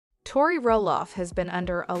Tori Roloff has been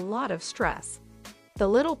under a lot of stress. The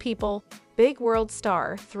Little People, Big World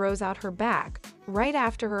star throws out her back right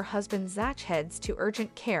after her husband Zach heads to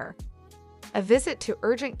urgent care. A visit to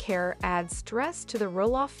urgent care adds stress to the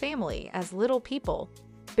Roloff family as Little People,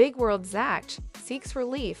 Big World Zach seeks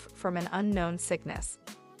relief from an unknown sickness.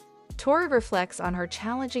 Tori reflects on her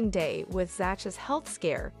challenging day with Zach's health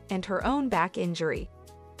scare and her own back injury.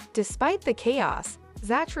 Despite the chaos,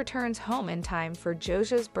 Zach returns home in time for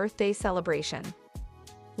Josiah's birthday celebration.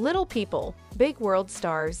 Little People, Big World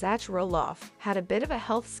star Zach Roloff had a bit of a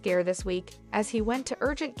health scare this week as he went to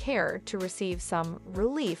urgent care to receive some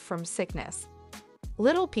relief from sickness.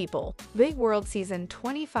 Little People, Big World season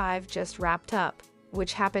 25 just wrapped up,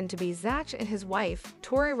 which happened to be Zach and his wife,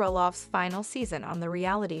 Tori Roloff's final season on the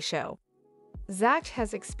reality show. Zach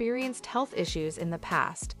has experienced health issues in the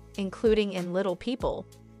past, including in Little People,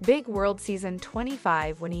 Big World season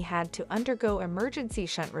 25 when he had to undergo emergency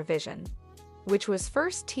shunt revision, which was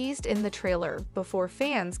first teased in the trailer before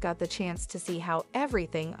fans got the chance to see how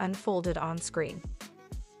everything unfolded on screen.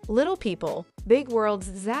 Little People, Big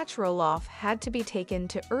World's Zach Roloff had to be taken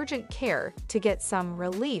to urgent care to get some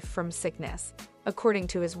relief from sickness, according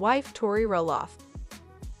to his wife Tori Roloff.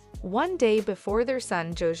 One day before their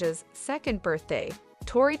son Josiah's second birthday,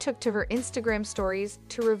 Tori took to her Instagram stories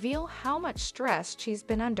to reveal how much stress she's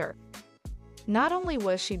been under. Not only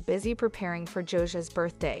was she busy preparing for Josiah's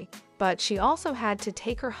birthday, but she also had to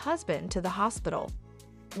take her husband to the hospital.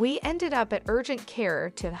 "We ended up at urgent care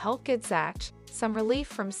to help get Zach some relief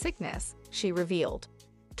from sickness," she revealed.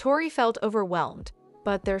 Tori felt overwhelmed,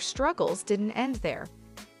 but their struggles didn't end there.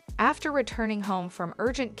 After returning home from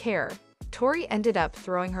urgent care, Tori ended up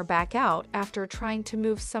throwing her back out after trying to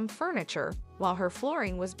move some furniture while her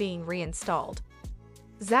flooring was being reinstalled.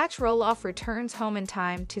 Zach Roloff returns home in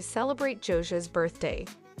time to celebrate Josiah's birthday.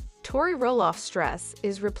 Tori Roloff's stress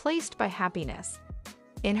is replaced by happiness.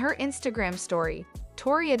 In her Instagram story,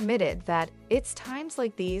 Tori admitted that it's times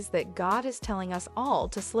like these that God is telling us all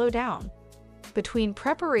to slow down. Between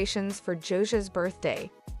preparations for Josiah's birthday,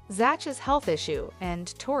 Zach's health issue, and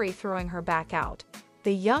Tori throwing her back out,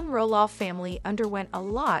 the young Roloff family underwent a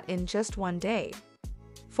lot in just one day.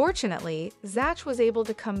 Fortunately, Zach was able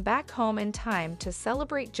to come back home in time to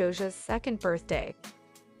celebrate Josiah's second birthday.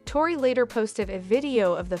 Tori later posted a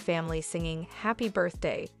video of the family singing "Happy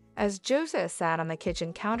Birthday" as Josiah sat on the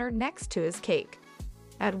kitchen counter next to his cake.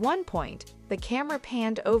 At one point, the camera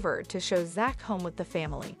panned over to show Zach home with the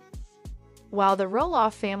family. While the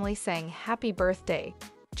Roloff family sang "Happy Birthday,"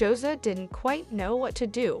 Josiah didn't quite know what to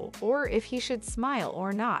do or if he should smile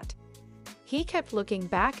or not. He kept looking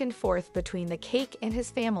back and forth between the cake and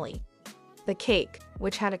his family. The cake,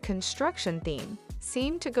 which had a construction theme,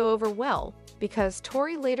 seemed to go over well because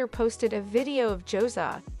Tori later posted a video of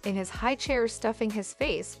Josiah in his high chair stuffing his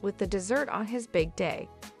face with the dessert on his big day.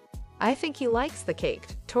 "I think he likes the cake,"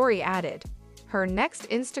 Tori added. Her next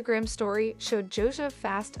Instagram story showed Josiah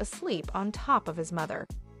fast asleep on top of his mother.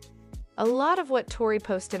 A lot of what Tori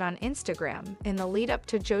posted on Instagram in the lead-up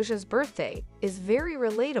to Josiah's birthday is very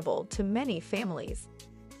relatable to many families.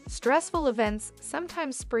 Stressful events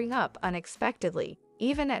sometimes spring up unexpectedly,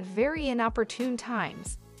 even at very inopportune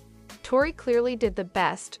times. Tori clearly did the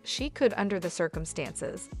best she could under the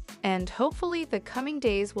circumstances, and hopefully the coming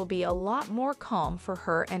days will be a lot more calm for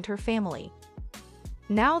her and her family.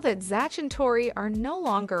 Now that Zach and Tori are no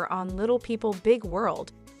longer on Little People Big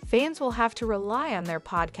World, fans will have to rely on their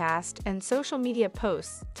podcast and social media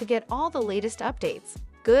posts to get all the latest updates,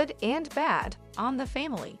 good and bad, on the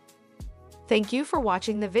family. Thank you for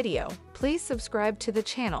watching the video. Please subscribe to the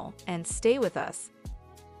channel and stay with us.